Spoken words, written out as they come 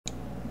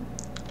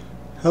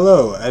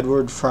Hello,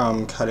 Edward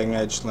from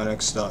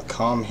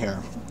cuttingedgelinux.com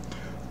here.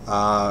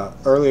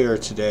 Earlier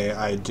today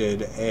I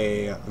did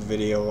a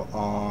video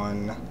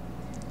on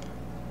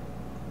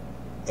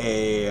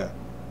a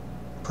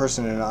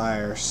person in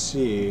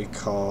IRC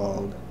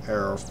called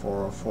error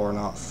 404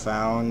 not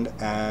found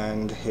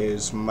and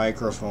his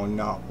microphone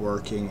not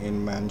working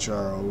in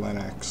Manjaro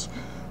Linux.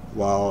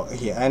 Well,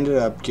 he ended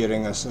up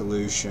getting a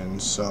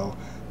solution, so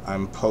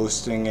I'm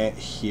posting it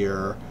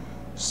here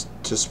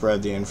to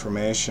spread the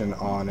information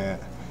on it.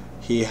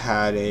 He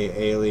had a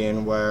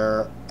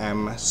Alienware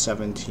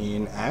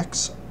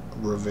M17x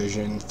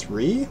revision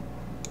 3,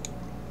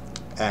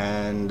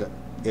 and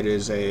it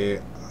is a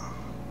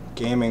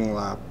gaming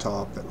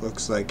laptop. It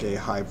looks like a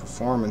high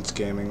performance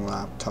gaming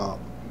laptop.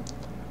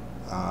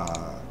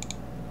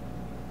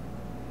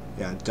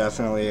 Yeah,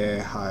 definitely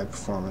a high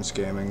performance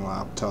gaming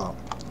laptop.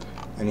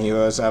 And he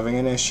was having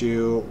an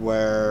issue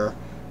where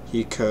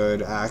he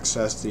could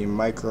access the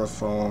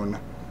microphone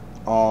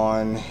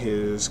on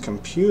his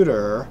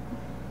computer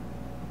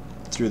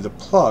through the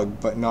plug,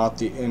 but not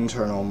the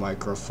internal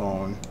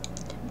microphone.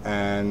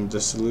 And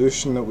the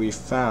solution that we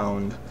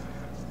found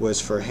was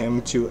for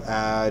him to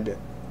add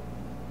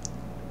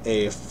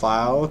a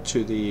file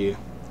to the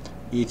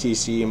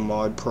etc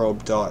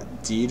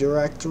modprobe.d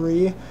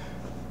directory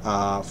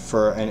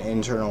for an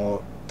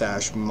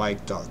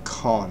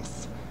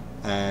internal-mic.conf.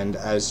 And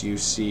as you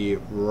see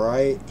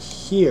right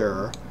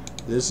here,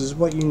 this is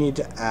what you need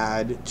to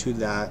add to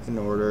that in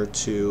order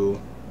to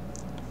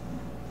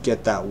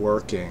get that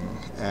working.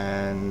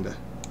 And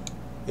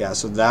yeah,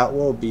 so that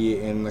will be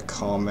in the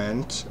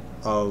comment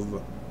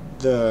of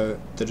the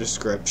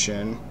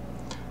description,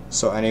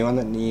 so anyone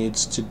that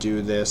needs to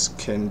do this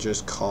can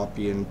just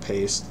copy and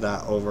paste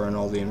that over and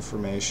all the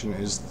information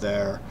is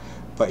there.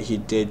 But he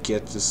did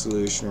get the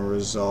solution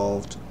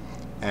resolved,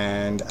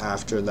 and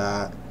after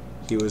that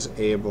he was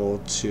able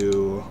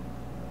to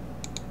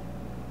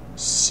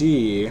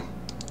see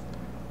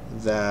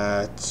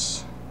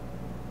that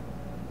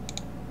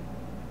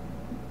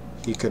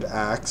he could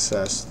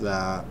access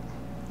that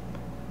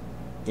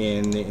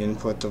in the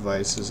input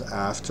devices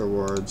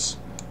afterwards.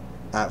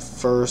 At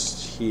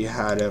first he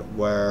had it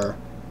where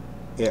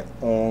it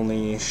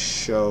only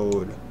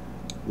showed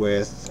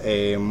with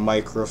a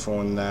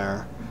microphone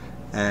there,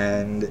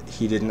 and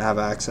he didn't have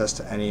access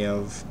to any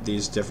of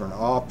these different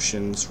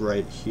options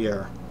right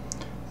here.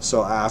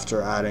 So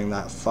after adding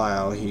that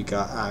file, he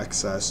got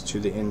access to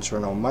the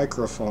internal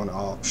microphone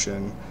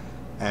option,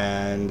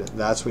 and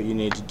that's what you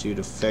need to do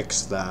to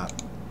fix that.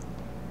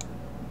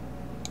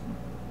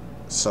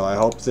 So I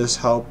hope this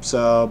helps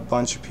a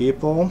bunch of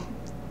people.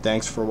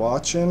 Thanks for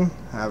watching.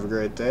 Have a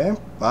great day.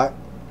 Bye.